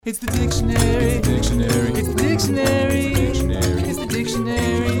It's the dictionary. Dictionary. It's the dictionary. Dictionary. It's the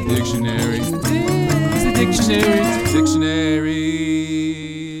dictionary. Dictionary. It's the dictionary. Dictionary.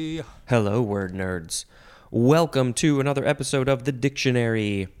 Hello, word nerds. Welcome to another episode of the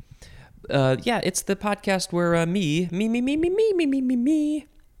Dictionary. It's the podcast where me,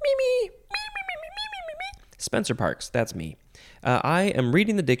 Spencer Parks, that's me. I am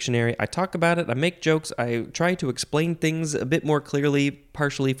reading the dictionary, I talk about it, I make jokes, I try to explain things a bit more clearly,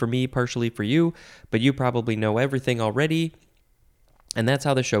 partially for me, partially for you, but you probably know everything already, and that's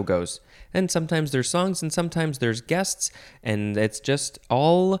how the show goes. And sometimes there's songs, and sometimes there's guests, and it's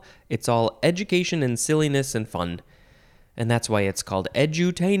all education and silliness and fun. And that's why it's called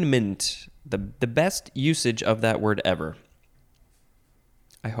edutainment, the best usage of that word ever.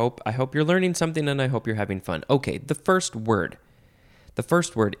 I hope you're learning something, and I hope you're having fun. Okay, the first word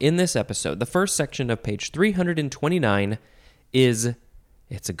in this episode, the first section of page 329 it's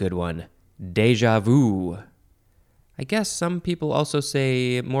a good one, déjà vu. I guess some people also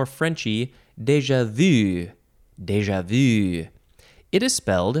say more Frenchy, déjà vu. Déjà vu. It is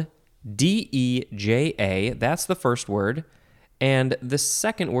spelled D-E-J-A, that's the first word, and the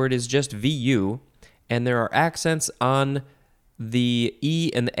second word is just V-U, and there are accents on the E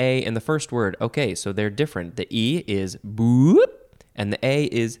and the A in the first word. Okay, so they're different. The E is boop, and the A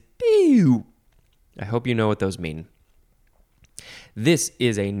is pew. I hope you know what those mean. This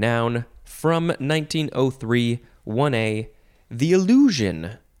is a noun from 1903, 1A, the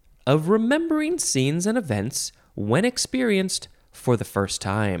illusion of remembering scenes and events when experienced for the first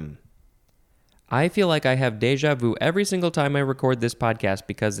time. I feel like I have déjà vu every single time I record this podcast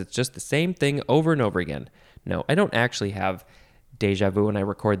because it's just the same thing over and over again. No, I don't actually have déjà vu when I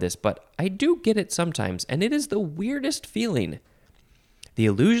record this, but I do get it sometimes, and it is the weirdest feeling. The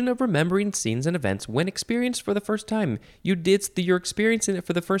illusion of remembering scenes and events when experienced for the first time. You're experiencing it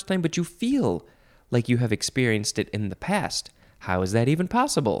for the first time, but you feel like you have experienced it in the past. How is that even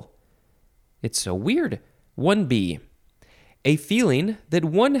possible? It's so weird. 1B. A feeling that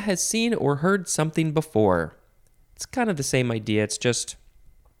one has seen or heard something before. It's kind of the same idea. It's just,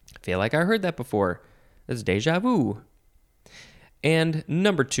 I feel like I heard that before. It's déjà vu. And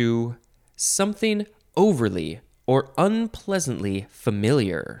number 2, something overly or unpleasantly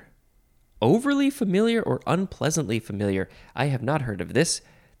familiar. Overly familiar or unpleasantly familiar. I have not heard of this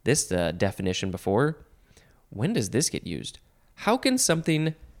definition before. When does this get used? How can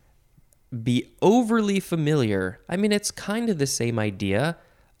something be overly familiar? I mean, it's kind of the same idea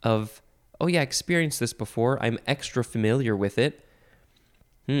of, oh yeah, I experienced this before. I'm extra familiar with it.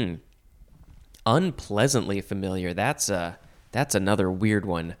 Unpleasantly familiar. That's another weird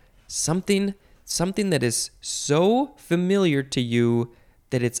one. Something that is so familiar to you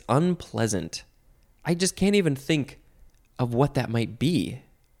that it's unpleasant. I just can't even think of what that might be.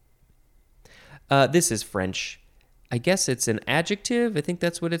 This is French. I guess it's an adjective. I think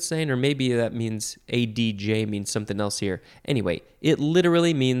that's what it's saying. Or maybe that means ADJ means something else here. Anyway, it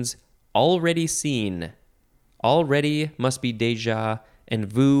literally means already seen. Already must be déjà, and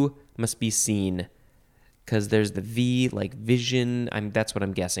vu must be seen. Because there's the V, like vision. That's what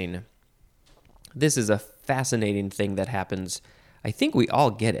I'm guessing. This is a fascinating thing that happens. I think we all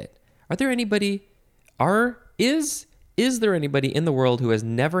get it. Is there anybody in the world who has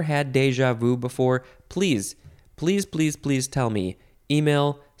never had déjà vu before? Please tell me.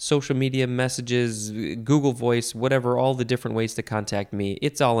 Email, social media messages, Google Voice, whatever, all the different ways to contact me.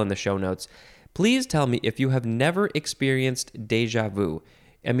 It's all in the show notes. Please tell me if you have never experienced déjà vu.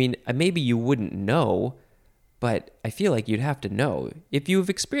 I mean, maybe you wouldn't know, but I feel like you'd have to know. If you've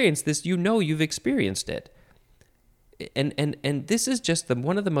experienced this, you know you've experienced it. And this is just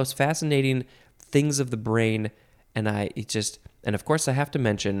one of the most fascinating things of the brain. And of course I have to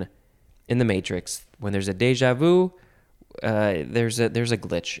mention, in the Matrix, when there's a déjà vu, there's a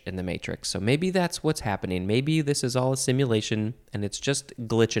glitch in the Matrix. So maybe that's what's happening. Maybe this is all a simulation and it's just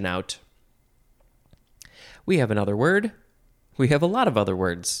glitching out. We have another word. We have a lot of other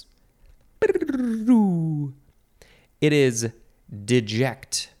words. It is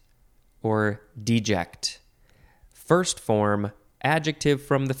deject or deject. First form, adjective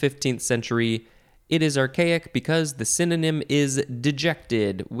from the 15th century. It is archaic because the synonym is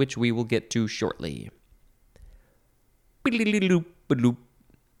dejected, which we will get to shortly. The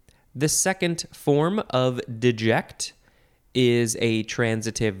second form of deject is a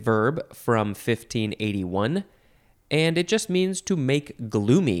transitive verb from 1581, and it just means to make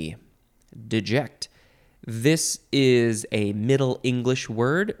gloomy. Deject. This is a Middle English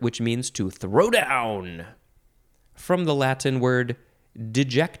word, which means to throw down. From the Latin word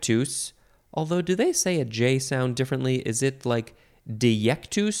dejectus, although do they say a J sound differently? Is it like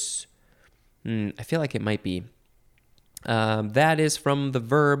Dejectus. I feel like it might be. That is from the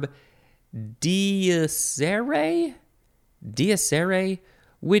verb diacere,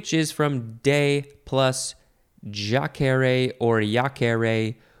 which is from de plus jacere or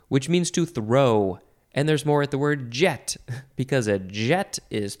jacere, which means to throw. And there's more at the word jet, because a jet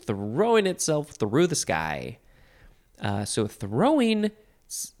is throwing itself through the sky. So throwing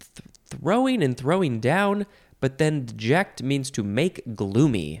and throwing down, but then deject means to make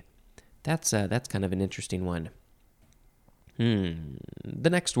gloomy. That's kind of an interesting one. The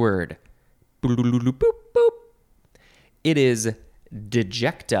next word. It is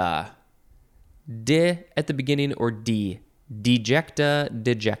dejecta. De at the beginning or D.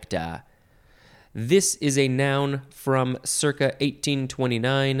 Dejecta. This is a noun from circa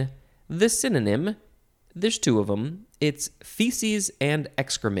 1829. The synonym, there's two of them. It's feces and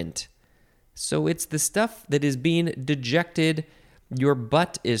excrement. So it's the stuff that is being dejected. Your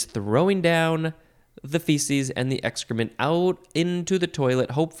butt is throwing down the feces and the excrement out into the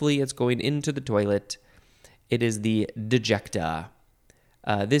toilet. Hopefully it's going into the toilet. It is the dejecta.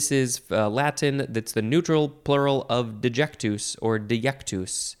 This is Latin. That's the neutral plural of dejectus or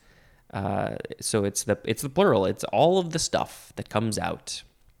dejectus. So it's the plural. It's all of the stuff that comes out.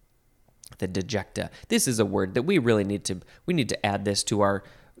 The dejecta. This is a word that we really need to add this to our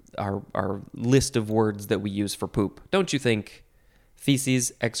list of words that we use for poop. Don't you think?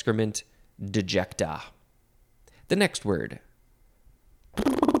 Feces, excrement, dejecta. The next word.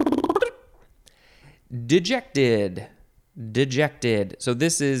 Dejected. So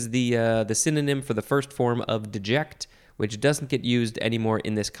this is the synonym for the first form of deject, which doesn't get used anymore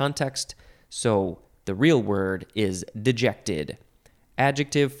in this context. So the real word is dejected.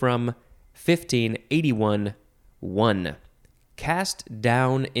 Adjective from 1581, 1. Cast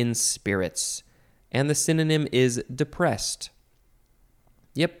down in spirits. And the synonym is depressed.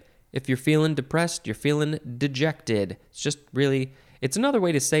 Yep, if you're feeling depressed, you're feeling dejected. It's another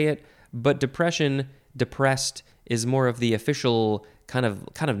way to say it, but depressed is more of the official kind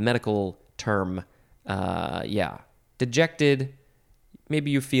of medical term. Dejected,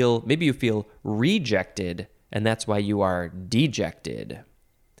 maybe you feel rejected, and that's why you are dejected.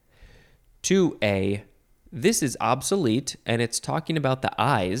 2a, this is obsolete, and it's talking about the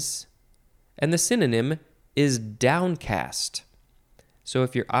eyes, and the synonym is downcast. So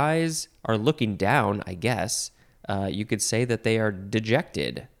if your eyes are looking down, I guess, you could say that they are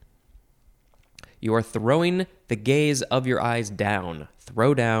dejected. You are throwing the gaze of your eyes down.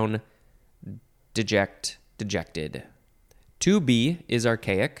 Throw down, dejected. 2b is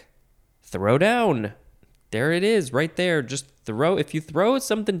archaic. Throw down. There it is, right there. Just throw. If you throw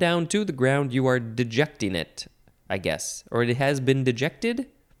something down to the ground, you are dejecting it, I guess. Or it has been dejected.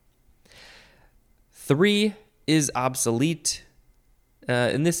 3 is obsolete.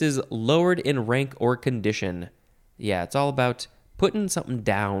 And this is lowered in rank or condition. Yeah, it's all about putting something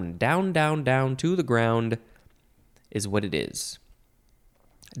down to the ground is what it is.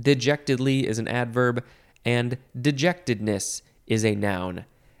 Dejectedly is an adverb, and dejectedness is a noun.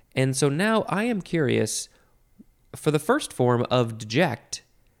 And so now I am curious, for the first form of deject,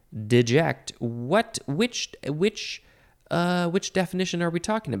 which definition are we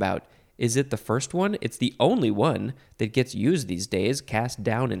talking about? Is it the first one? It's the only one that gets used these days, cast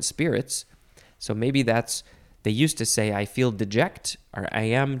down in spirits. So maybe they used to say, I feel deject, or I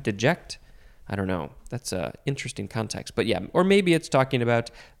am deject. I don't know. That's an interesting context. But yeah, or maybe it's talking about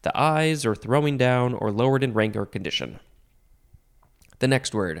the eyes, or throwing down, or lowered in rank or condition. The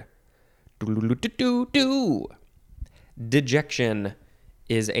next word. Dejection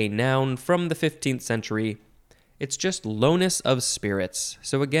is a noun from the 15th century. It's just lowness of spirits.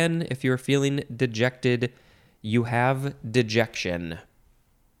 So again, if you're feeling dejected, you have dejection.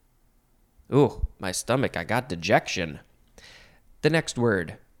 Ooh, my stomach, I got dejection. The next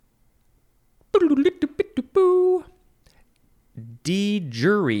word.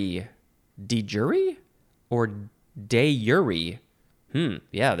 De-jury. De-jury? Or de-jury?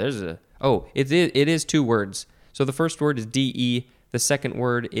 Yeah, there's a... Oh, it is two words. So the first word is de. The second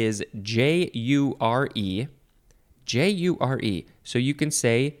word is jure. Jure. So you can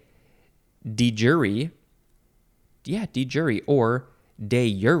say de-jury. Yeah, de-jury. Or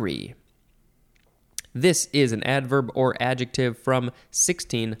de-jure. This is an adverb or adjective from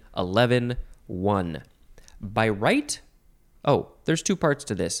 1611, 1. By right? Oh, there's two parts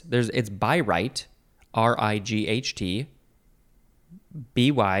to this. It's by right, R-I-G-H-T,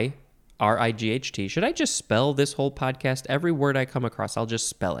 B-Y, R-I-G-H-T. Should I just spell this whole podcast? Every word I come across, I'll just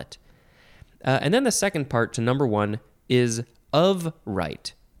spell it. And then the second part to number 1 is of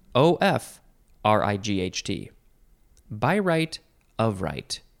right, O-F-R-I-G-H-T. By right, of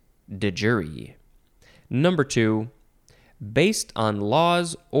right, de jure. Number 2, based on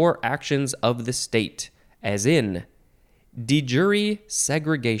laws or actions of the state, as in de jure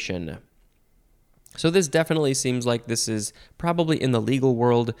segregation. So this definitely seems like this is probably in the legal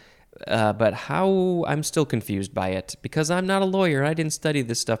world, but how I'm still confused by it because I'm not a lawyer. I didn't study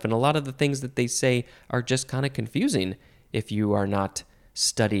this stuff, and a lot of the things that they say are just kind of confusing if you are not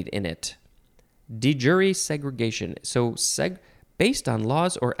studied in it. De jure segregation. So based on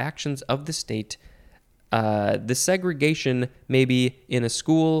laws or actions of the state, the segregation maybe in a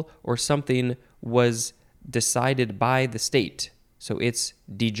school or something was decided by the state. So it's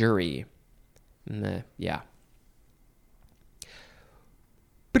de jure. Yeah.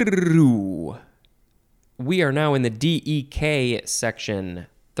 We are now in the DEK section.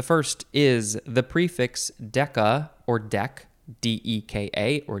 The first is the prefix deca or dec,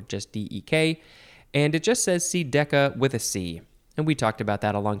 D-E-K-A or just D-E-K, and it just says see deca with a C. And we talked about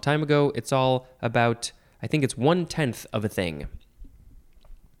that a long time ago. It's all about, I think it's 1/10 of a thing.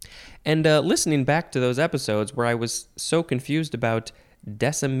 And listening back to those episodes where I was so confused about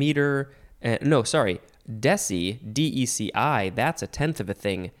decimeter, deci, D-E-C-I, that's a tenth of a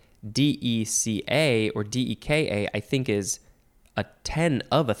thing. D-E-C-A or D-E-K-A, I think is a 10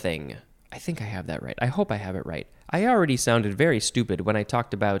 of a thing. I think I have that right. I hope I have it right. I already sounded very stupid when I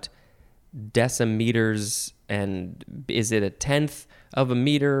talked about decimeters and is it a tenth of a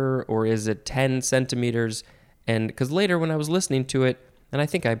meter or is it 10 centimeters? And because later when I was listening to it, and I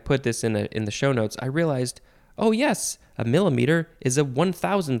think I put this in the show notes, I realized, oh yes, a millimeter is a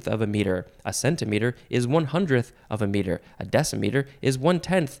 1,000th of a meter. A centimeter is 100th of a meter. A decimeter is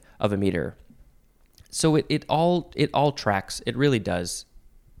 1/10 of a meter. So it all tracks. It really does.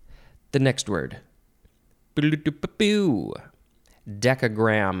 The next word.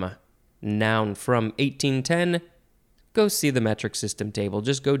 Decagram. Noun from 1810. Go see the metric system table.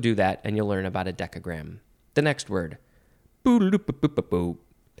 Just go do that and you'll learn about a decagram. The next word.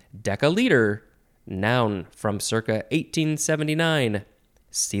 Decaliter. Noun from circa 1879.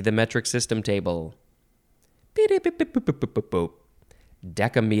 See the metric system table.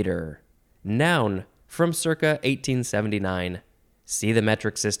 Decameter. Noun from circa 1879. See the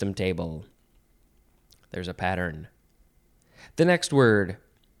metric system table. There's a pattern. The next word.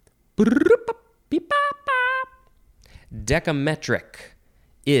 Decametric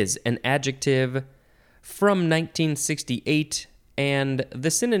is an adjective from 1968, and the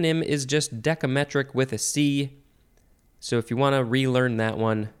synonym is just decametric with a C. So if you want to relearn that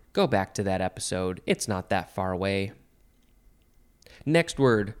one, go back to that episode. It's not that far away. Next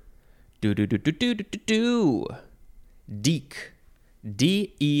word. Deke.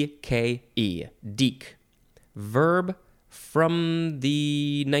 D-E-K-E. Deke. Verb from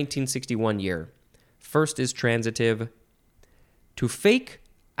the 1961 year. First is transitive. To fake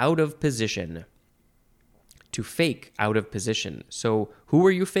out of position. To fake out of position. So who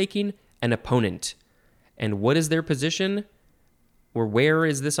are you faking? An opponent. And what is their position? Or where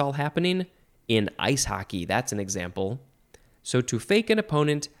is this all happening? In ice hockey. That's an example. So to fake an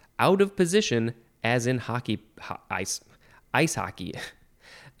opponent out of position, as in ice hockey.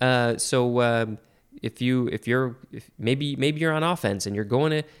 If maybe you're on offense and you're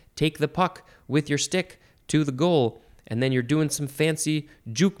going to take the puck with your stick to the goal, and then you're doing some fancy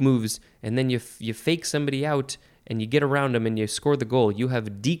juke moves, and then you fake somebody out and you get around them and you score the goal. You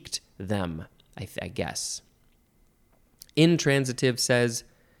have deked them, I guess. Intransitive says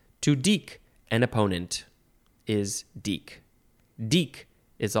to deke an opponent is deke. Deke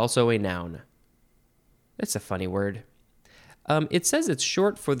is also a noun. That's a funny word. It says it's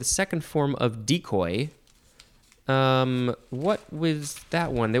short for the second form of decoy. What was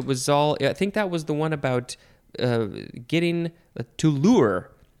that one? I think that was the one about getting to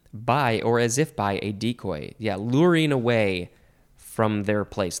lure by or as if by a decoy. Yeah, luring away from their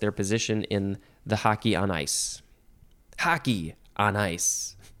place, their position in the hockey on ice. Hockey on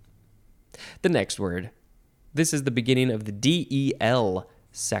ice. The next word. This is the beginning of the DEL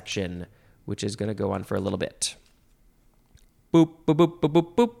section, which is going to go on for a little bit. Boop, boop, boop, boop,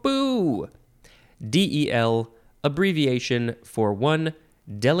 boop, boop, boo. DEL, abbreviation for one,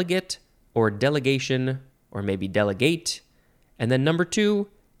 delegate or delegation, or maybe delegate. And then number 2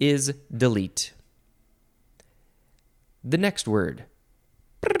 is delete. The next word.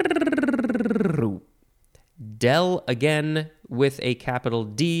 Del again with a capital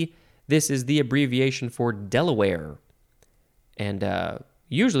D. This is the abbreviation for Delaware. And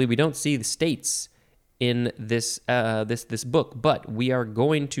usually we don't see the states in this book, but we are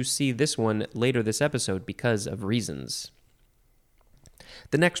going to see this one later this episode because of reasons.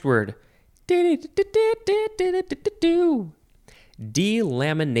 The next word.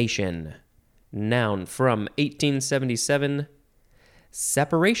 Delamination. Noun from 1877.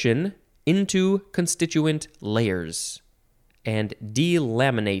 Separation into constituent layers. And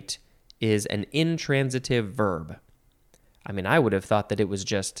delaminate is an intransitive verb. I mean, I would have thought that it was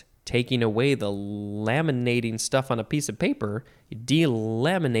just taking away the laminating stuff on a piece of paper,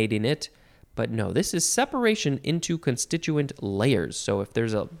 delaminating it. But no, this is separation into constituent layers. So if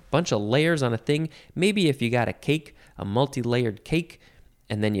there's a bunch of layers on a thing, maybe if you got a cake, a multi-layered cake,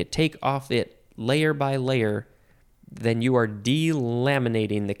 and then you take off it layer by layer, then you are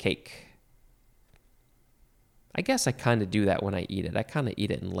delaminating the cake. I guess I kind of do that when I eat it. I kind of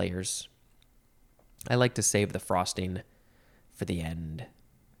eat it in layers. I like to save the frosting for the end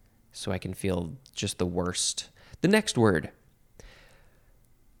so I can feel just the worst. The next word.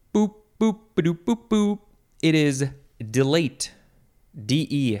 Boop, boop, ba-doop, boop, boop. It is delate.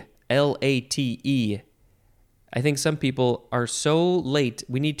 D-E-L-A-T-E. I think some people are so late,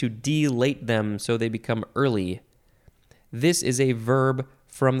 we need to delate them so they become early. This is a verb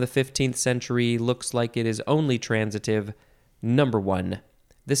from the 15th century, looks like it is only transitive. Number 1.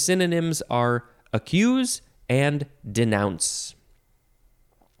 The synonyms are accuse and denounce.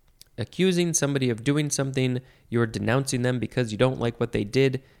 Accusing somebody of doing something, you're denouncing them because you don't like what they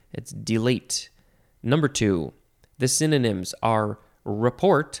did. It's delate. Number 2. The synonyms are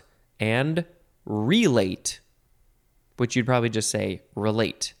report and relate, which you'd probably just say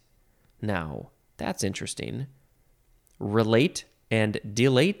relate. Now, that's interesting. Relate and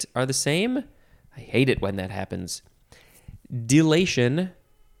delate are the same? I hate it when that happens. Delation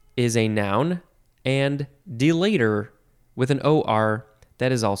is a noun, and delater with an O-R,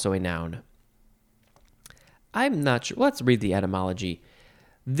 that is also a noun. I'm not sure. Let's read the etymology.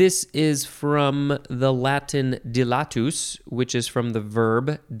 This is from the Latin dilatus, which is from the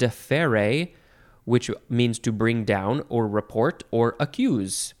verb deferre, which means to bring down or report or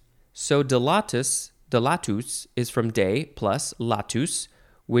accuse. So dilatus is from de plus latus,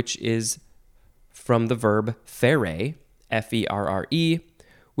 which is from the verb ferre, F-E-R-R-E,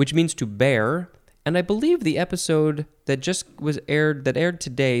 which means to bear. And I believe the episode that just aired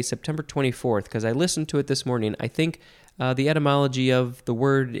today, September 24th, because I listened to it this morning, I think the etymology of the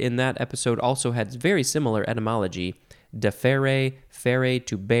word in that episode also had very similar etymology. Deferre, ferre,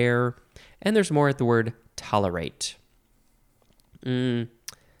 to bear, and there's more at the word tolerate. So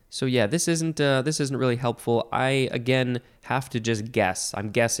yeah, this isn't really helpful. I again have to just guess. I'm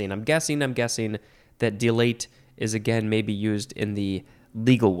guessing that delate is again maybe used in the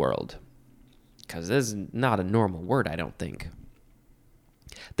legal world, because this is not a normal word, I don't think.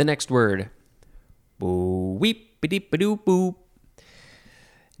 The next word, boop.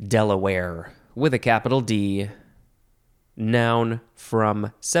 Delaware with a capital D. Noun from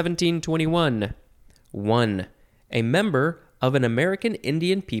 1721. 1. A member of an American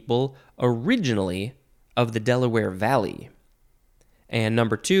Indian people originally of the Delaware Valley. And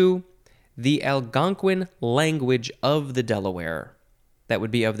number 2, the Algonquin language of the Delaware. That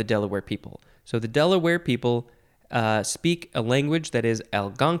would be of the Delaware people. So the Delaware people speak a language that is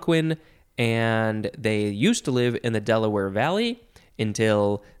Algonquin, and they used to live in the Delaware Valley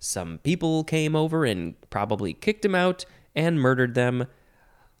until some people came over and probably kicked them out and murdered them,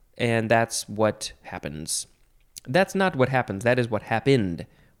 and that's what happens. That's not what happens. That is what happened.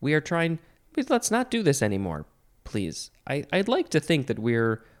 Let's not do this anymore, please. I'd like to think that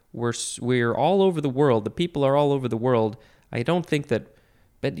we're all over the world. The people are all over the world. I don't think that,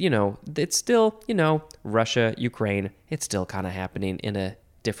 but it's still, Russia, Ukraine, it's still kind of happening in a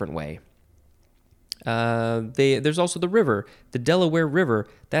different way. There's also the river, the Delaware River.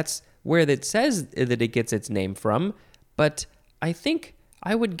 That's where it says that it gets its name from. But I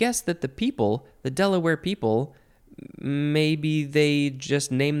would guess that the Delaware people, maybe they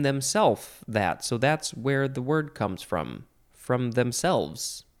just name themselves that. So that's where the word comes from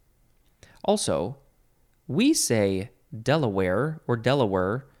themselves. Also, we say Delaware or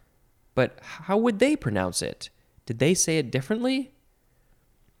Delaware, but how would they pronounce it? Did they say it differently?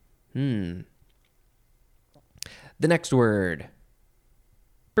 The next word.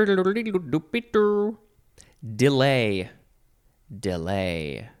 Delay.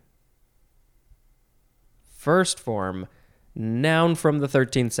 First form, noun from the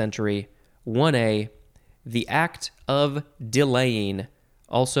 13th century. 1a, the act of delaying.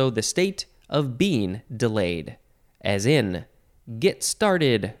 Also, the state of being delayed. As in, get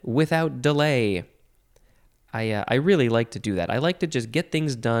started without delay. I really like to do that. I like to just get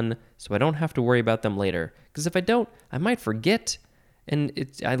things done so I don't have to worry about them later. Because if I don't, I might forget and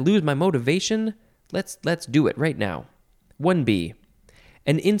I lose my motivation. Let's do it right now. 1b,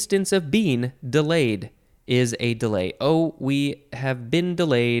 an instance of being delayed is a delay. Oh, we have been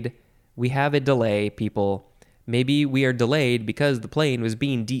delayed. We have a delay, people. Maybe we are delayed because the plane was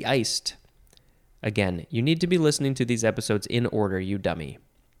being de-iced. Again, you need to be listening to these episodes in order, you dummy.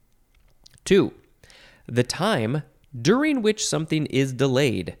 2, the time during which something is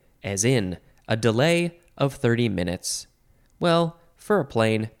delayed, as in a delay of 30 minutes. Well, for a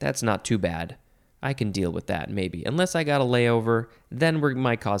plane, that's not too bad. I can deal with that, maybe. Unless I got a layover, then we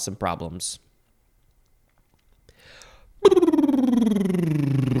might cause some problems.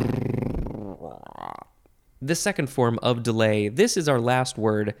 The second form of delay, this is our last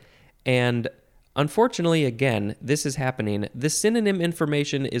word, and unfortunately, again, this is happening. The synonym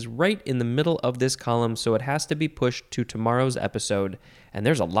information is right in the middle of this column, so it has to be pushed to tomorrow's episode, and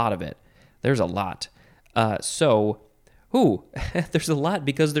there's a lot of it. There's a lot. There's a lot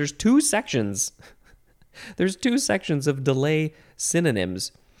because there's 2 sections. There's 2 sections of delay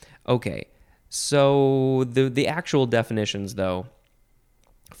synonyms. Okay, so the actual definitions, though,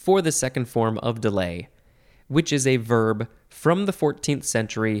 for the second form of delay, which is a verb from the 14th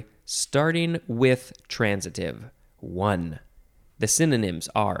century starting with transitive. 1. The synonyms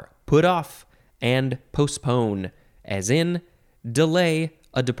are put off and postpone, as in delay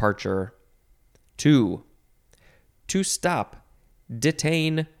a departure. 2. To stop,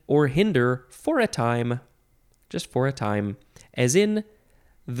 detain, or hinder for a time, just for a time, as in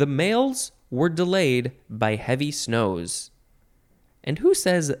the mails were delayed by heavy snows. And who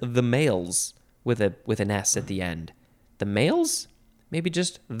says the mails with an S at the end? The mails? Maybe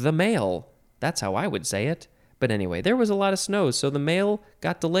just the mail. That's how I would say it. But anyway, there was a lot of snow, so the mail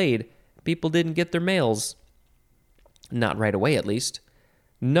got delayed. People didn't get their mails. Not right away, at least.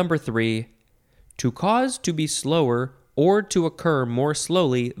 Number 3, to cause to be slower or to occur more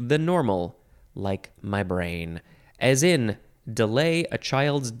slowly than normal, like my brain, as in delay a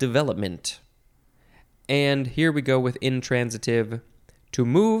child's development. And here we go with intransitive, to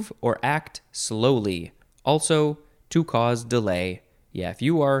move or act slowly, also to cause delay. Yeah, if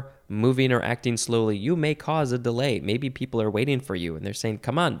you are moving or acting slowly, you may cause a delay. Maybe people are waiting for you and they're saying,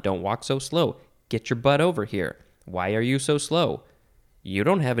 come on, don't walk so slow. Get your butt over here. Why are you so slow? You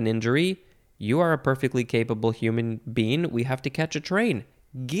don't have an injury. You are a perfectly capable human being. We have to catch a train.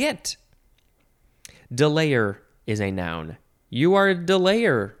 Get. Delayer is a noun. You are a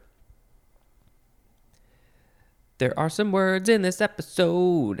delayer. There are some words in this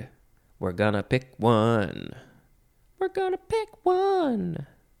episode. We're gonna pick one. We're gonna pick one.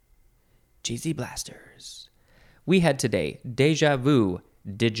 Cheesy blasters. We had today déjà vu,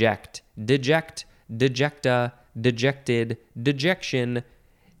 deject, deject, dejecta, dejected, dejection,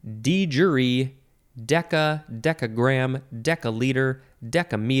 de-jury, deca, decagram, decaliter,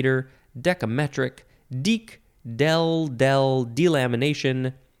 decameter, decametric, deke, del,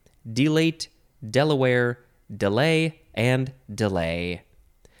 delamination, delate, Delaware, delay, and delay.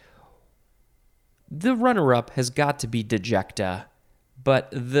 The runner-up has got to be dejecta, but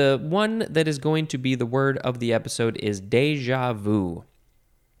the one that is going to be the word of the episode is déjà vu.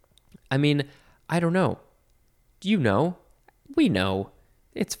 I mean, I don't know. Do you know? We know.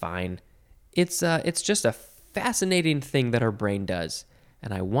 It's fine. It's just a fascinating thing that our brain does,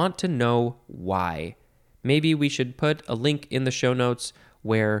 and I want to know why. Maybe we should put a link in the show notes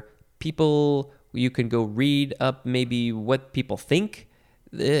where you can go read up maybe what people think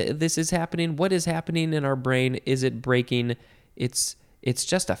this is happening. What is happening in our brain? Is it breaking? It's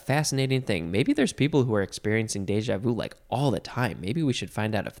just a fascinating thing. Maybe there's people who are experiencing déjà vu like all the time. Maybe we should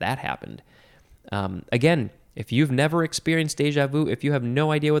find out if that happened. Again, if you've never experienced déjà vu, if you have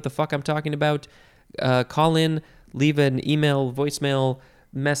no idea what the fuck I'm talking about, call in, leave an email, voicemail,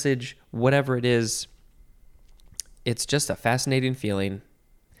 message, whatever it is. It's just a fascinating feeling.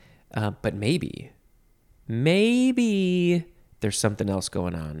 But maybe there's something else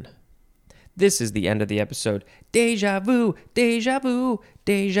going on. This is the end of the episode. Déjà vu, déjà vu,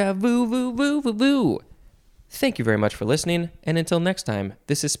 déjà vu, vu, vu, vu, vu. Thank you very much for listening, and until next time,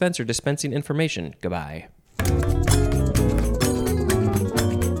 this is Spencer dispensing information. Goodbye.